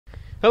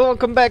Hello,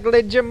 welcome back,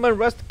 ladies and gentlemen.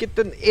 Rust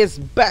Kitten is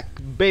back,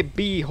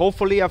 baby.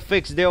 Hopefully I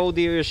fixed the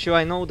audio issue.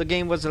 I know the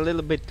game was a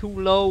little bit too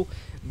low,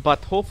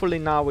 but hopefully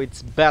now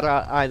it's better.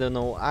 I don't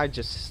know, I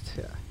just...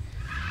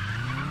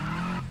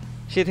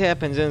 shit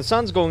happens and the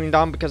sun's going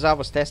down because I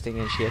was testing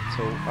and shit,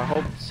 so I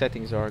hope the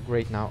settings are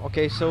great now.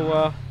 Okay,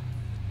 so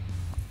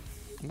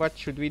what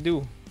should we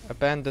do?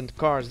 Abandoned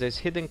cars. There's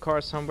hidden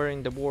cars somewhere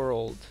in the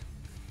world.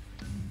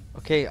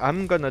 Okay,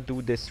 I'm gonna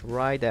do this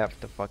right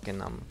after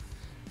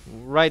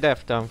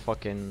I'm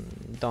fucking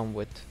done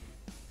with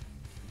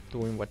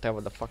doing whatever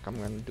the fuck I'm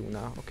gonna do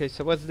now. Okay,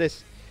 so what's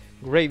this?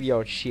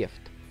 Graveyard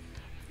shift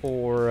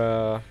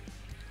or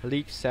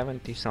leak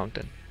 70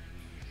 something.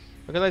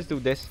 Okay, let's do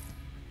this.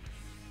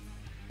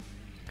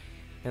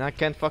 And I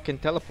can't fucking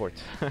teleport.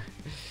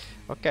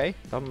 Okay,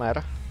 don't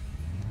matter.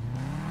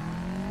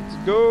 Let's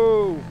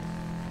go.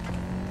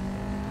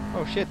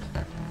 Oh shit,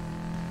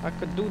 I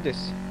could do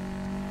this.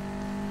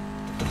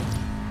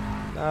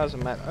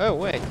 Doesn't matter. Oh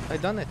wait, I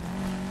done it.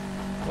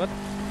 What?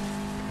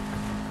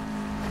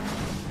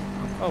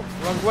 Oh,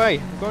 wrong way.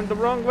 I'm going the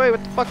wrong way.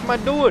 What the fuck am I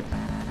doing?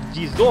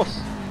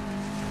 Jesus.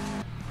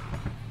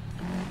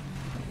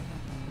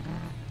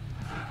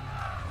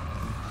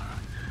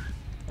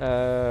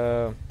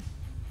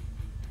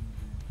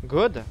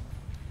 Good.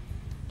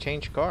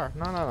 Change car.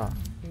 No.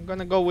 I'm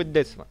gonna go with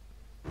this one.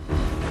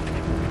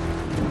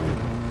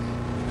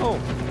 Oh,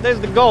 there's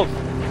the Golf.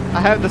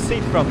 I have the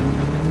seat from.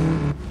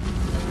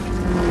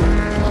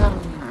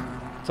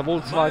 It's a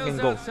Volkswagen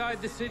Golf.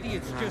 Outside the city,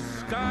 it's just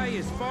sky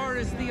as far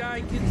as the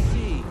eye can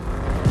see.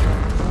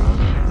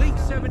 Leak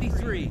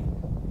 73.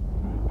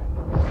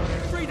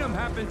 Freedom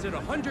happens at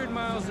 100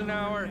 miles an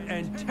hour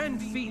and 10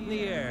 feet in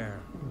the air.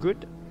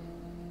 Good.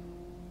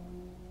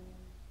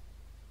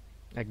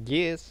 I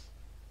guess.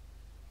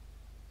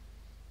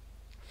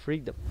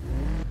 Freedom.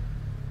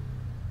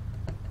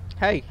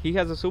 Hey, he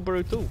has a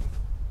Subaru too.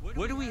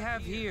 What do we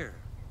have here?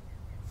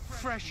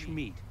 Fresh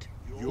meat.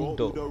 You're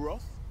Udo. Udo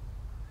Roth?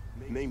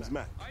 Name's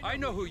Matt. I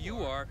know who you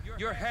are.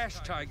 You're Hash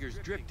Tiger's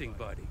drifting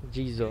buddy.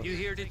 Jesus. You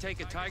here to take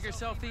a tiger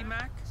selfie,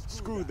 Mac?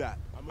 Screw that.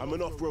 I'm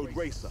an off-road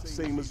racer,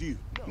 same as you.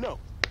 No,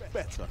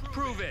 better.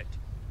 Prove it.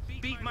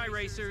 Beat my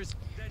racers,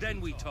 then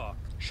we talk.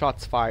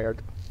 Shots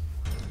fired.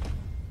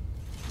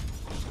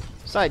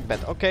 Side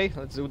bet. Okay,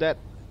 let's do that.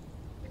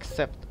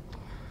 Except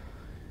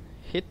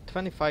hit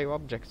 25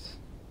 objects.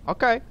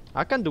 Okay,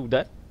 I can do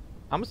that.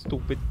 I'm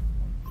stupid.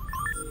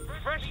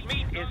 Fresh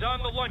meat is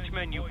on the lunch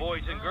menu,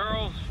 boys and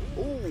girls.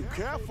 Ooh,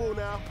 careful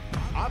now.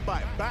 I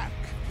bite back.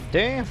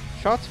 Damn,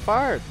 shots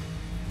fired.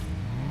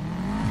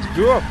 Let's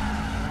go.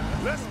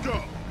 Let's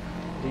go.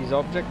 These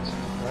objects,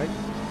 right?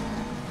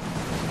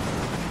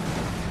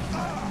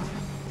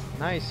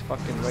 Nice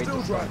fucking way Still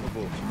to start.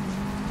 drivable.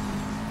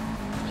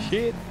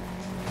 Shit.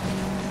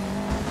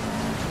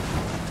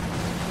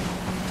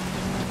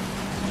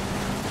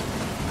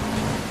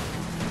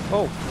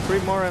 Oh, 3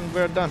 more and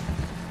we're done.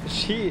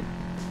 Shit.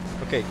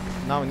 Okay,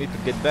 now I need to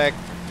get back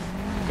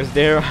because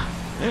there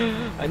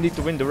I need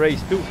to win the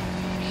race too.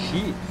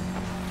 Shit.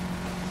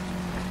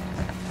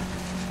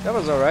 That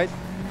was alright.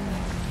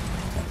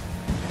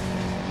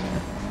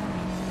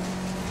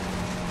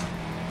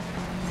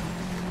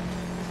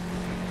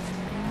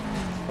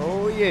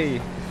 Oh yay.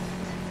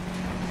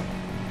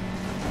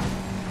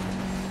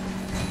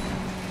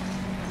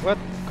 What?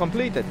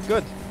 Completed.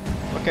 Good.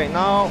 Okay,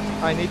 now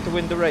I need to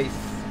win the race.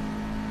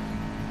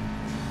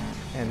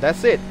 And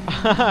that's it.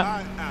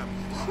 I am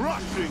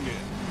crushing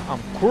it.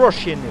 I'm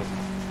crushing it.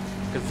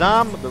 Cause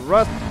I'm the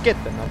Rust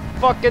Kitten. I'm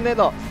fucking it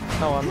up.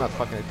 No, I'm not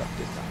fucking it up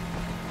this time.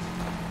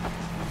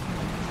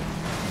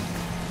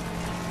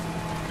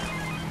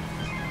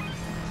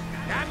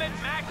 Damn it,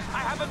 Max! I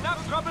have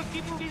enough trouble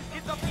keeping these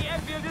kids off the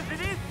airfield as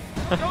it is.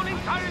 Don't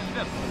encourage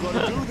them. I'm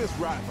gonna do this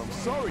right. I'm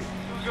sorry.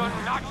 You're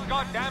not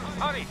goddamn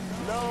sorry.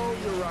 No,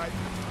 you're right.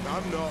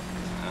 I'm not.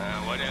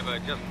 Whatever.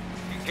 Just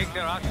kick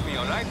their ass for me,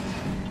 all right?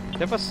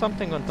 There was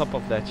something on top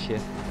of that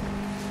shit.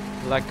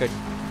 Like a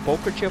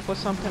poker chip or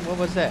something? What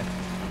was that?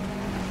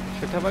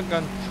 Should have I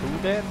gone through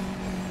that?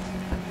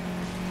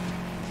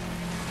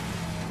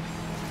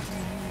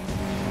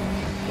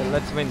 Okay,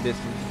 let's win this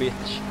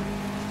bitch.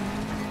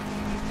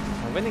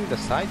 I'm winning the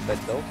side bet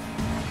though.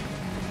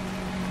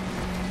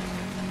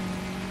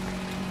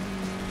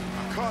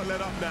 I can't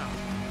let up now.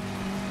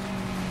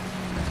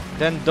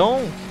 Then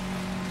don't!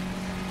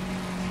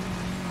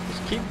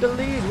 Just keep the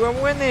lead,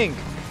 we're winning!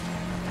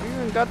 We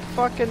even got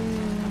fucking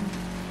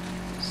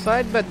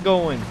side bet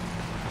going.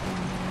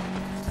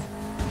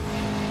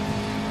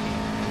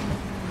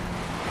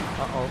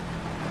 Uh-oh.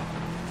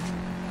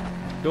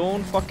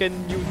 Don't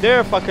fucking, you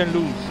dare fucking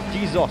lose.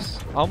 Jesus.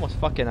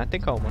 I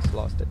think I almost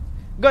lost it.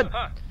 Good.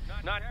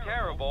 Not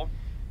terrible.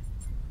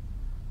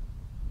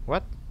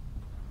 What?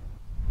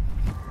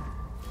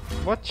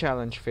 What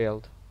challenge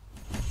failed?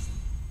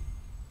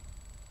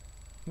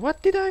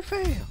 What did I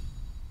fail?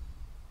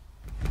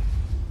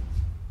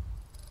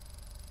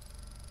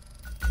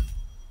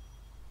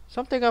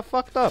 Something I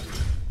fucked up.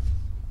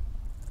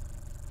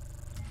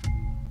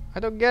 I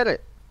don't get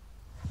it.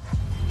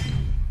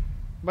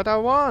 But I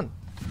won.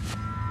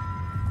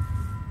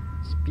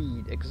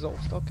 speed,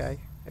 exhaust. Okay,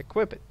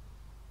 equip it.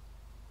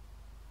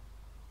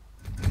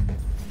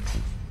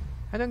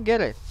 I don't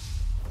get it.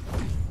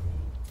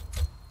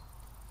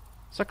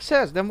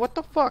 Success, then what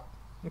the fuck?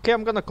 Okay,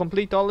 I'm gonna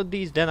complete all of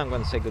these, then I'm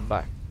gonna say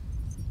goodbye.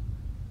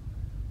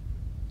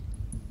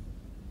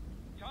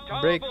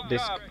 Brake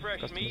disc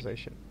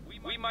customization.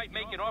 We might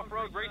make an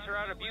off-road racer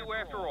out of you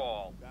after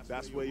all.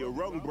 That's where you're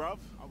wrong, bruv.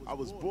 I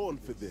was born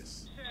for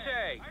this.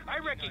 Say, I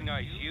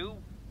recognize you.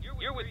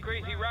 You're with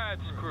Crazy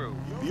Rad's crew.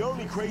 The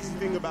only crazy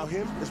thing about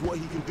him is what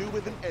he can do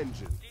with an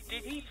engine.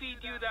 Did he feed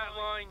you that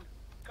line?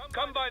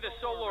 Come by the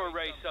solar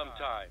array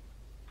sometime.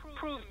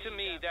 Prove to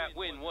me that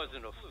win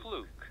wasn't a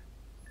fluke.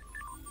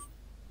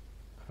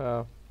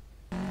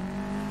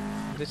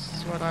 This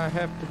is what I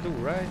have to do,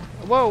 right?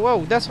 Whoa,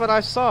 whoa, that's what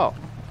I saw.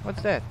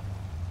 What's that?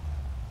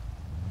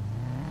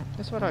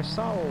 That's what I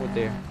saw over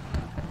there.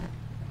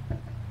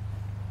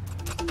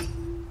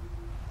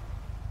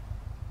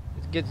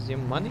 It gets you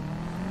money?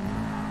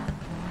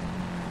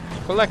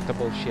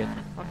 Collectible shit.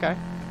 Okay.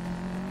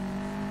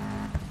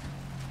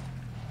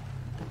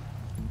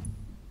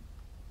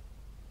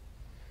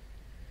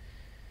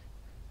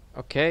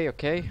 Okay,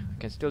 okay. I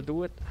can still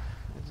do it.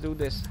 Let's do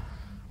this.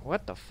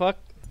 What the fuck?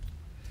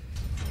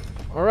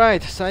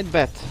 Alright, side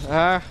bet.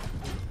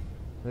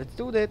 Let's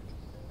do that.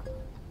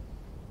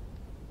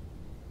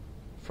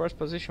 First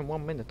position,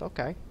 1 minute.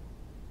 Okay.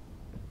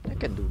 I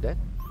can do that.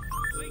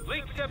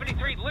 League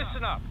 73,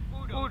 listen up.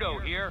 Udo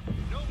here.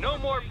 No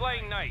more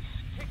playing nice.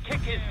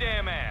 Kick his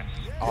damn ass.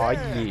 Oh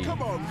Yeah, yeah.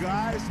 come on,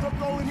 guys. Stop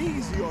going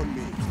easy on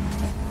me.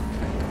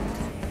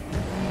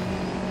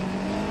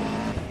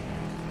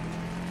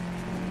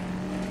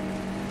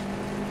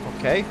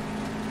 Okay.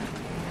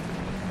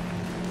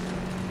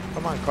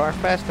 Come on, car,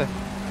 faster.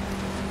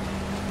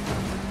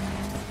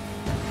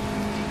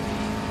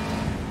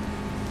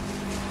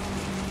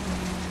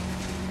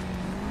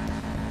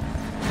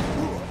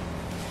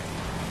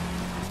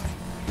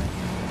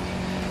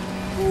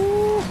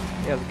 Ooh.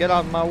 Yes, get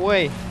out of my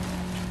way.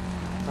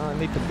 Now I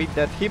need to beat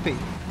that hippie.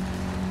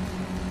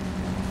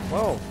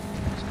 Whoa,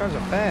 these cars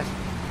are fast.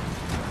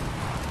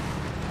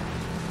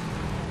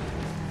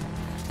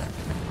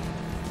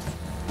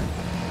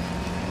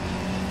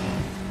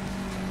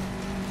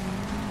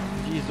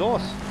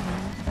 Jesus.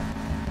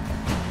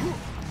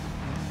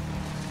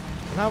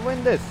 Can I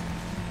win this?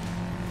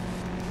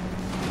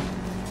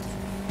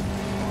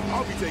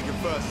 I'll be taking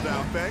first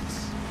now,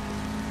 thanks.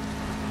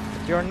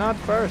 But you're not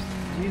first.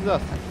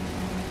 Jesus.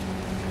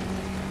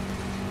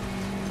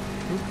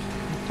 Oops,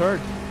 I'm third.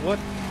 What?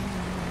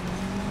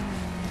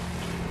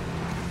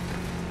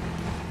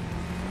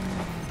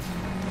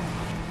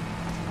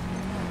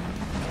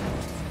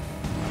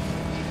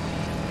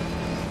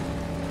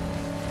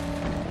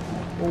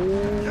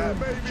 Oh, Yeah,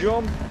 baby.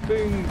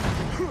 jumping.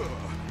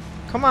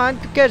 Come on,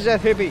 catch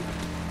that hippie.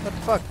 What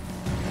the fuck?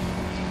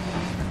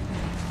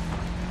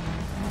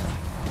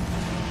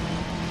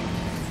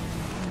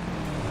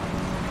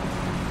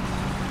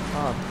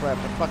 Oh crap,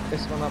 I fucked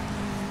this one up.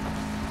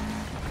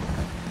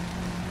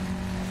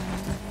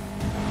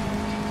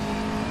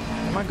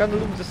 Am I gonna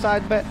lose the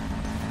side bet?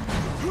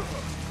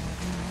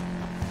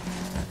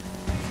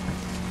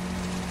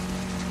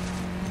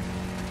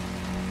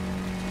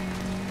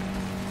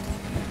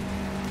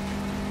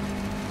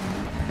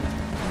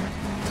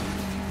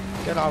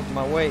 Get out of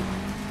my way.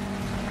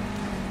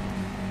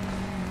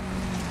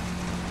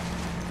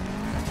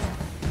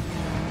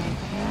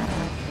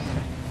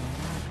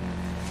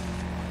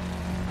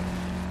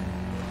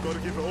 Gotta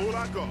give it all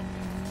I got.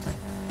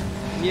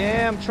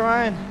 Yeah, I'm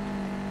trying.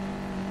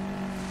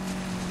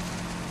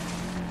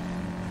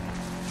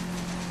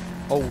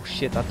 Oh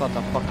shit, I thought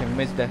I fucking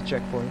missed that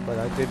checkpoint, but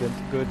I didn't.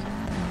 Good.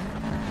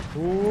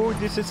 Ooh,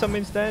 this is some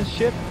instant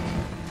shit.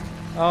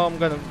 Oh, I'm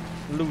gonna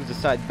lose the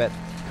side bet.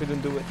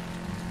 Couldn't do it.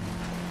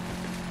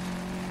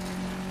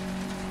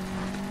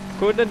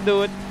 Couldn't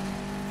do it.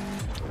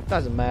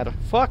 Doesn't matter.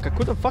 Fuck, I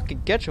couldn't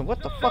fucking catch him.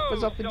 What the fuck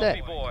was up with that?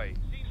 Shelby boy.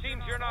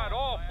 Seems you're not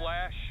all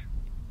flash.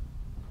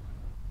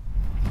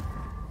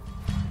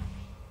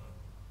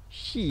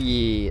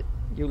 Shit.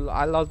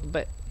 I lost the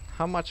bet.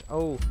 How much?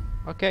 Oh,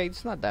 okay,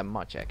 it's not that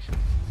much actually.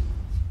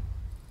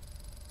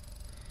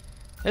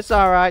 It's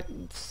alright.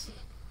 It's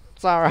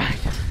alright.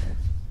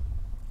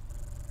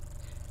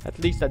 At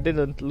least I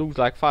didn't lose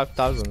like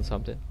 5,000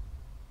 something.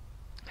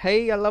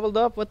 Hey, I leveled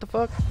up. What the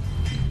fuck?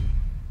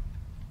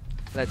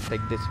 Let's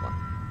take this one.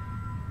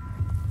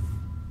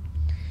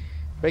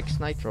 Brakes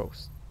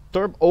nitros.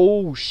 Turbo.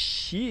 Oh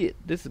shit.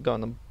 This is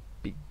gonna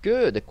be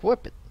good.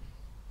 Equip it.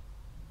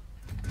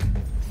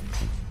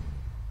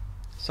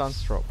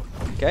 Sunstroke.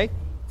 Okay.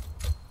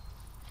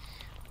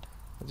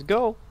 Let's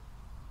go.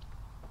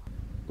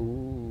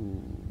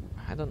 Ooh.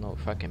 I don't know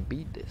if I can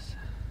beat this.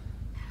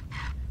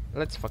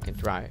 Let's fucking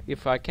try.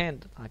 If I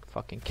can't, I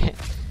fucking can't.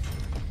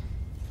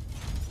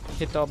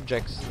 Hit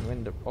objects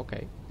when the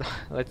okay.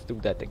 Let's do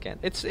that again.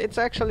 It's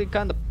actually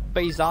kind of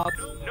pays out.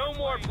 No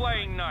more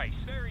playing nice.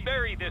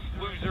 Bury this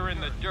loser in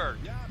the dirt.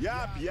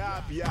 Yap,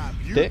 yap, yap.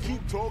 You Dick.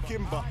 keep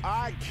talking, but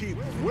I keep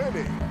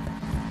winning.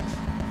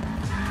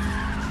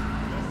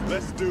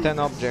 Let's do 10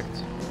 this.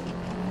 objects.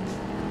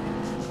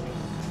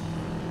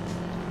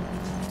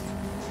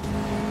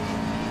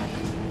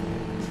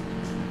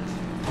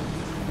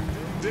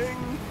 Ding.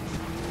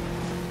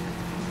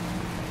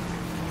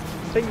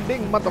 Ding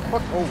ding,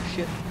 motherfucker. Oh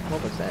shit.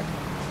 What was that?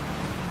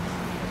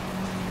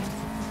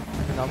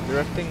 And I'm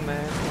drifting,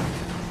 man.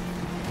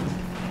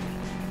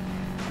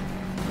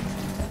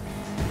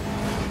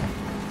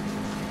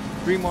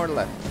 Three more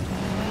left.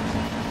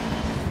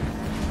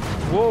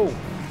 Whoa.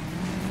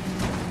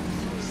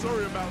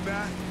 Sorry about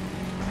that.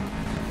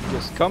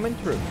 Just coming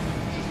through.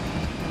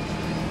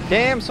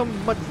 Damn, so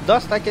much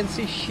dust I can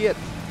see shit.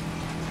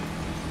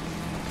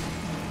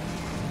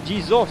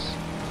 Jesus.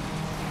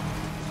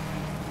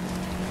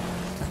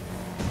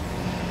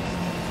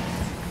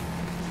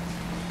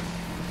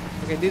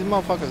 Okay, these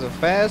motherfuckers are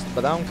fast,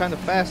 but I'm kind of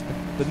fast.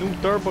 The new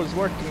turbo is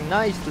working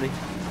nicely.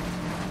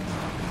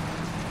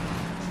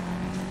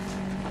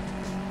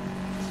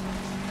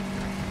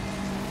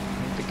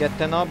 Need to get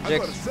 10 I gotta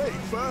objects. say,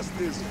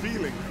 first is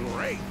feeling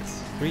great.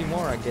 3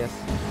 more, I guess.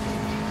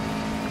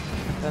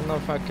 Don't know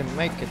if I can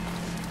make it.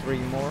 3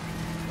 more.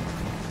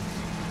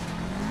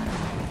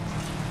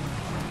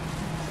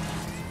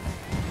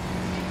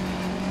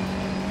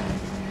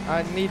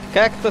 I need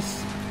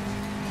cactus.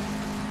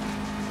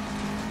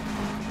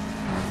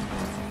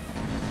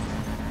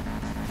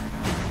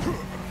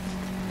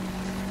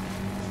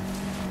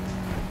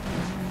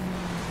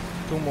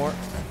 Two more.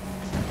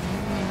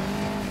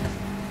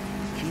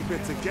 Keep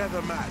it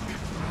together, Mac.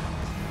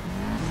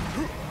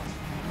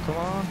 Come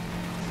on.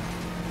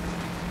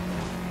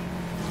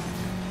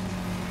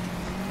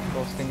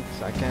 Those things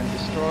I can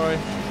destroy.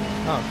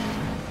 Oh,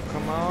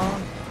 come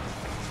on.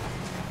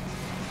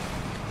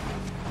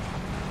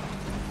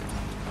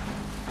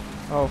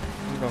 Oh,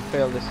 I'm gonna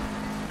fail this.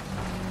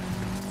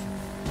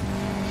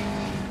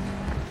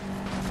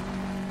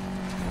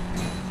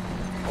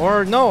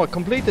 Or no, I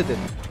completed it.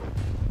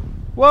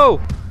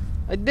 Whoa!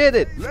 I did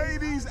it!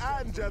 Ladies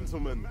and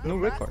gentlemen, New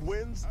Mac record.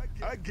 wins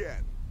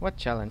again. What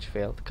challenge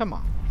failed? Come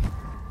on.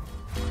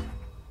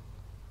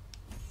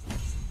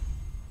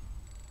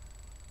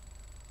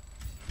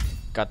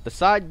 Got the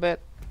side bet.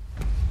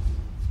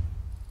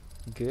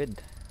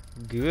 Good.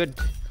 Good.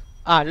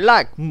 I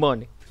like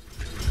money.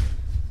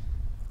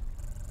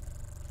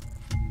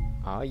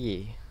 Oh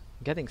yeah.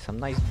 Getting some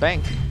nice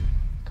bank.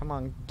 Come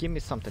on, give me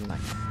something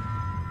nice.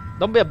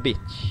 Don't be a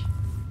bitch.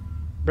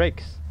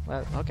 Brakes.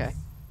 Well, okay.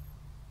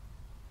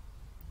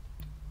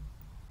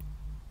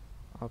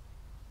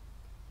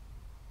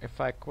 If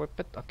I equip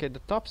it, okay, the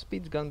top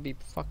speed's gonna be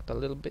fucked a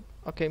little bit.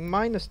 Okay,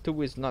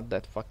 -2 is not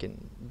that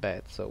fucking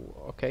bad, so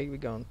okay, we're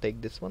gonna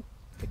take this one,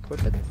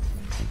 equip it.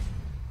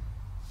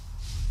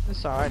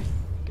 It's alright.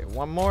 Okay,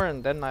 one more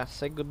and then I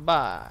say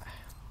goodbye.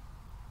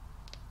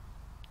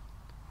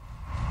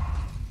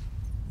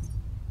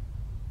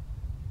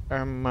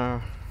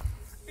 Map.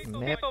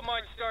 People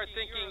might start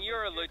thinking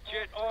you're a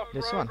legit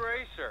This one. off-road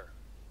racer.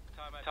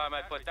 Time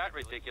I put that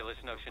ridiculous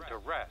notion to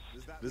rest.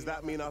 Does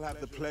that mean I'll have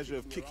the pleasure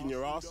of kicking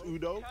your ass,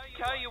 Udo?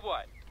 Tell you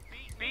what,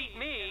 beat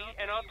me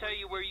and I'll tell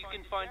you where you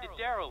can find a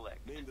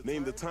derelict.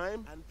 Name the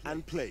time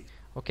and play.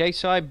 Okay,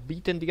 so I've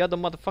beaten the other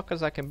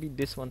motherfuckers, I can beat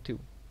this one too.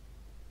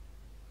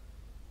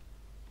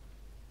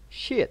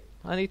 Shit,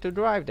 I need to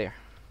drive there.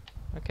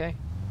 Okay.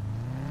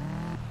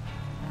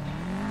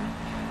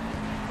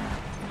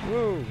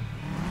 Whoa.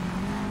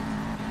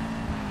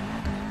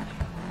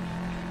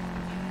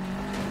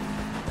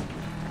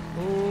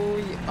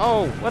 Oh,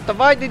 oh, what the?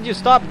 Why did you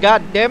stop?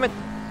 God damn it!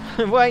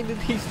 Why did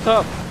he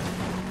stop?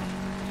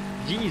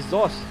 Jesus,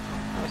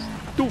 that's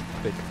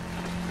stupid.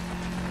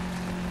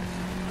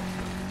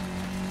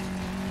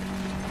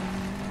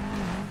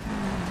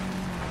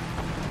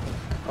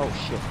 Oh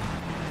shit!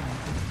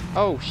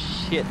 Oh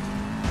shit!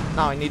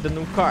 Now I need a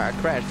new car. I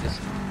crashed this.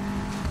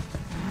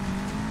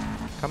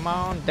 Come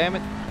on, damn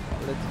it!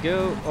 Let's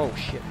go. Oh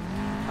shit!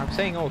 I'm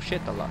saying oh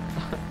shit a lot.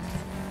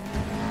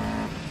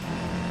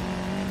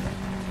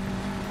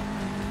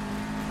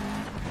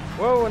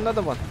 Whoa,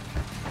 another one.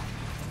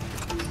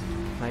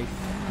 Nice.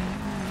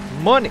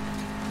 Money.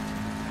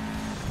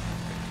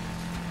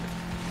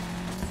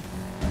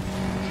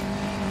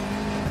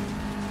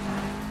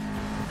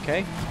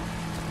 Okay.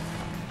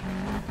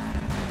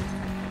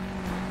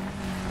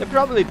 They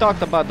probably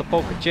talked about the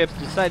poker chips,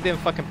 just I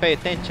didn't fucking pay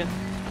attention.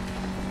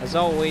 As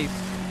always.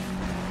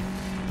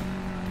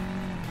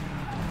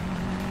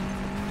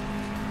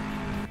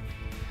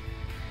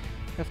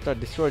 After I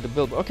destroy the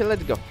billboard. Okay,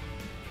 let's go.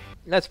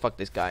 Let's fuck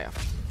this guy up.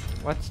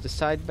 What's the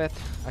side bet?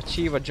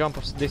 Achieve a jump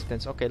of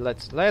distance. Okay,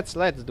 let's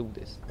do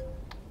this.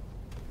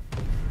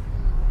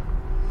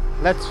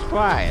 Let's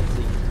try at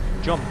least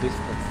jump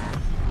distance.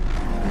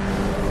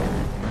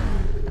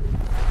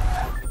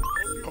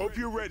 Hope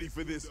you're ready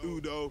for this,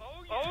 Udo.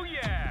 Oh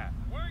yeah,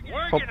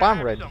 we're Hope gonna I'm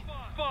have ready. some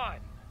fun.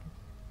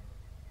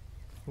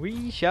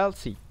 We shall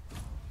see.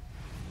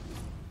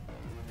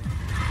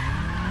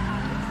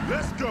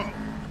 Let's go.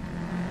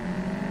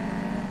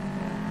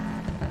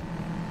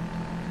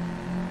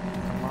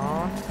 Come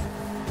on.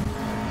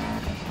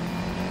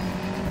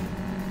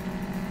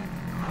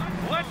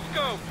 Let's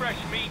go, fresh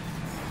meat.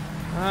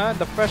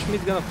 The fresh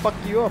meat's gonna fuck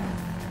you up.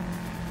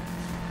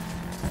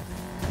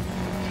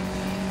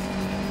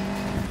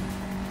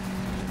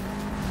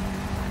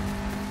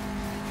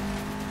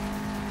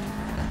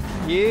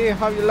 Yeah,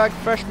 how you like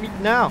fresh meat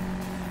now?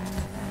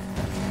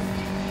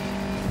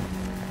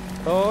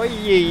 Oh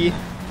yeah.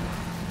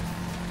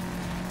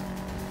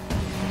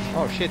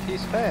 Oh shit,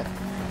 he's fat.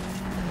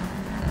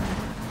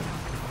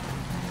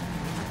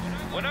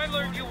 When I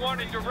learned you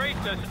wanted to race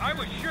us, I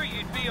was sure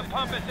you'd be a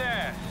pompous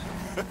ass.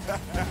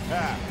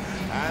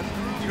 And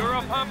You're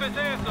a pompous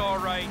ass, all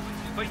right,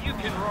 but you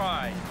can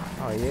ride.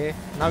 Oh yeah,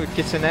 now you're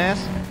kissing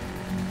ass?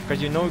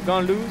 Cause you know you're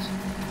gonna lose?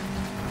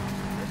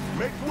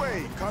 make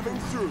way, coming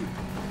through.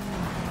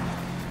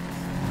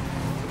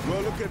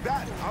 Well, look at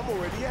that. I'm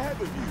already ahead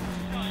of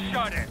you.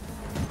 Shut it.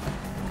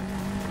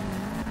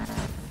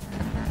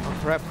 Oh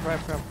crap.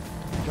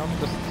 Jump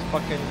this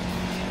fucking...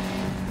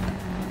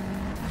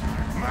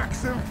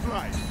 Max in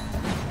flight.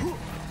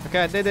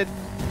 Okay, I did it.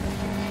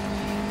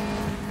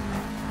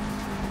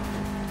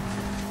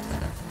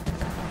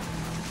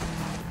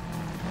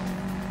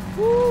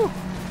 Woo!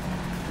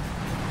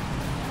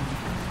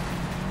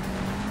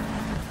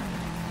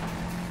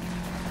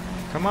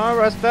 Come on,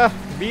 Rasta.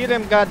 Beat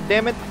him,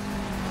 goddammit.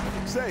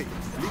 Say,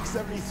 Leak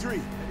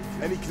 73.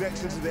 Any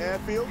connection to the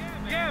airfield?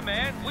 Yeah,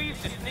 man. We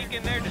used to sneak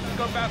in there to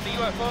scope out the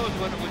UFOs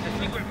when it was a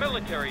secret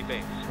military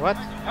base. What?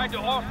 Had to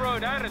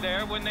off-road out of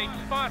there when they'd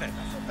spot us.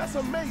 That's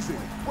amazing.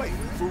 Wait,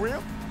 for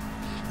real?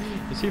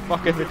 Is he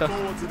fucking with Look us?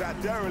 forward to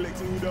that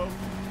derelict, Udo.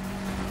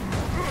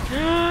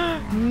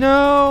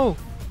 No!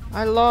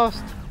 I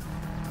lost.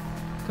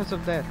 Because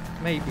of that.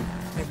 Maybe.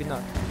 Maybe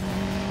not.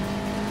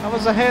 I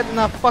was ahead and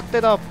I fucked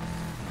it up.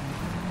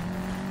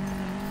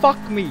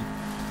 Fuck me.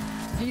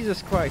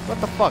 Jesus Christ. What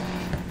the fuck?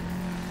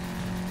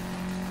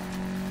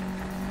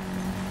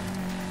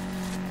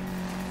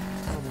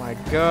 Oh my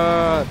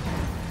god.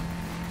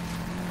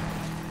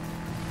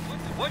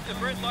 What's a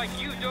Brit like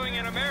you doing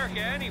in America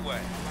anyway?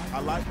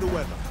 I like the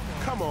weather.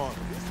 Come on.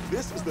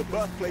 This is the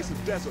birthplace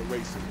of desert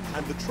racing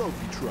and the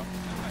trophy truck.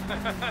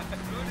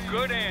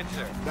 Good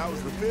answer. That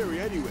was the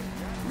theory anyway.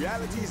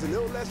 Reality's a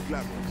little less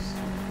glamorous.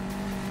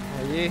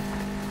 Oh yeah.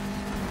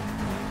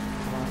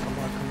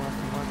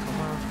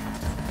 Come on.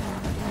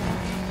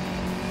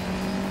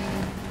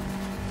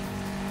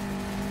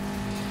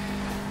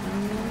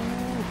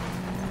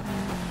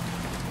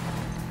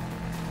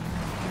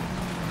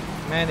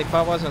 Man, if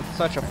I wasn't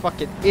such a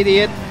fucking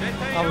idiot,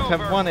 I would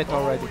have won it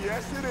already. Oh,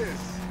 yes it is.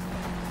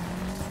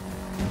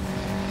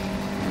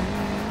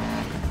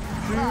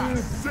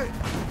 Sick.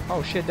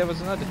 Oh shit, there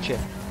was another chip.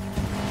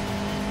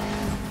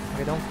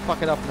 Okay, don't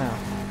fuck it up now.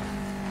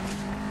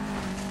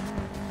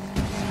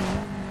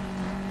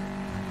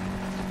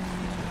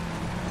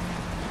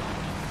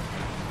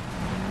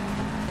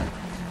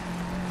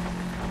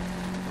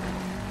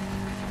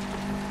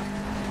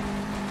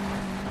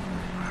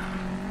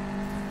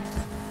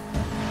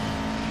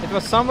 It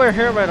was somewhere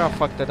here where I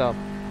fucked it up.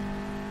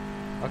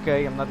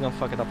 Okay, I'm not gonna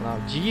fuck it up now.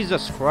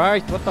 Jesus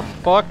Christ, what the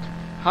fuck?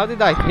 How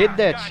did I hit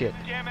that shit?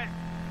 Damn it.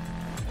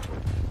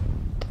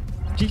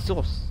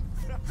 Jesus.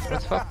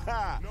 What's fuck?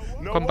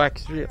 No Come what? back,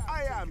 here.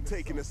 I am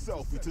taking a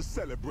selfie to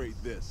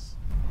celebrate this.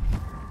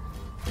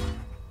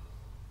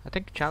 I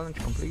think challenge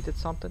completed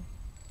something.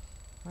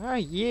 Ah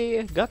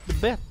yeah, got the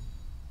bet.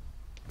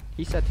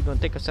 He said he gonna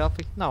take a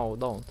selfie. No,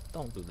 don't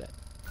do that.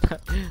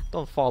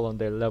 Don't fall on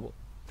their level.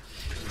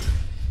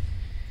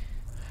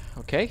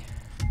 Okay.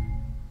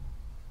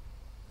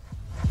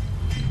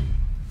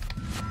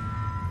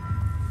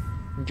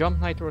 Jump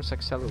nitrous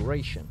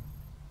acceleration.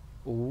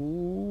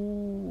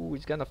 Ooh,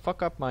 it's gonna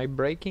fuck up my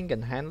braking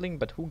and handling,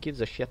 but who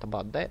gives a shit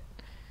about that?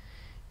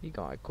 He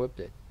gonna equip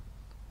it.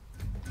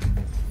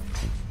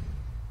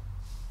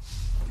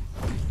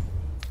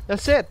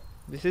 That's it.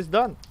 This is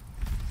done.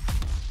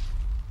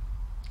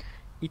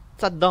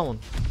 It's a done.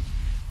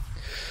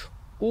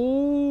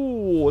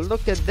 Ooh,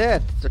 look at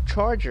that. It's a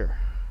charger.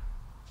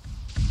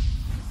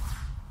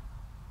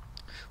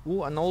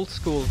 Ooh, an old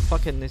school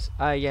fucking this.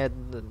 Yeah,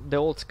 the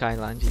old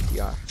Skyline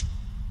GTR.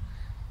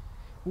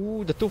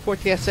 Ooh, the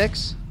 240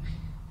 SX.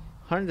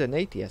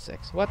 180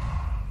 SX. What?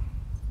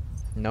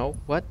 No,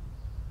 what?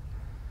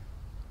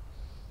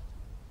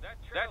 That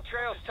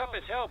trail's tough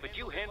as hell, but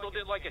you handled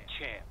it like a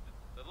champ.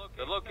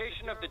 The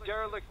location of the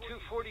derelict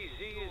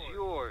 240Z is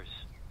yours.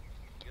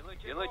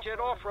 You're legit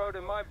off-road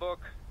in my book.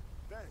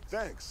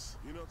 Thanks.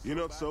 You're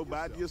not so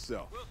bad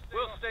yourself.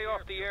 We'll stay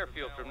off the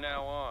airfield from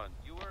now on.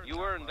 You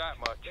earned that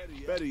much.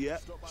 Better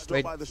yet, stop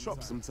Wait. by the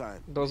shop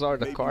sometime. Those are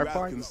the Maybe car Ralph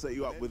parts? can set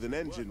you up with an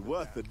engine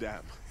worth a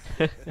damn.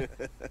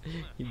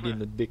 He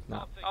being a dick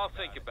now. I'll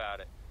think about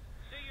it.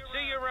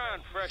 See you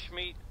around, fresh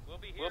meat. We'll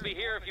be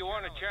here if you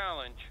want a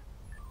challenge.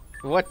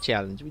 What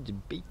challenge? We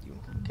just beat you.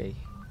 Okay,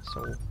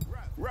 so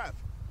Rav,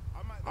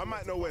 I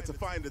might know where to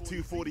find the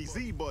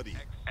 240Z body.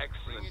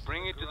 Excellent.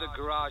 Bring it to the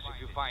garage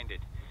if you find it.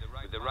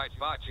 With the right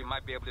parts, you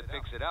might be able to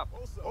fix it up.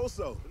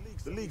 Also,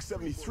 the League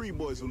 73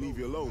 boys will leave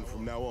you alone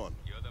from now on.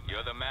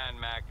 You're the man,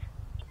 Mac.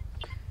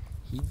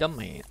 He the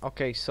man.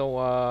 Okay,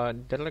 so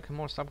derelict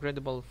most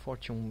upgradable,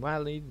 fortune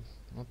valid,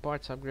 more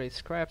parts upgrade,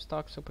 scrap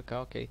stock,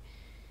 supercar. Okay.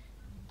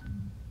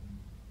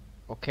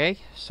 Okay,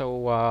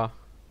 so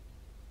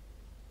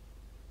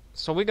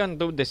so we're gonna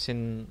do this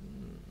in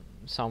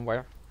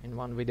somewhere in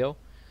one video.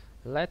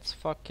 Let's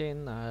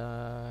fucking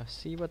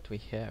see what we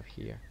have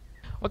here.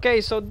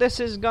 Okay, so this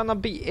is gonna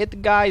be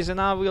it, guys,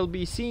 and I will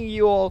be seeing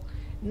you all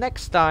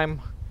next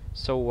time.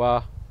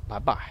 So bye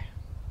bye.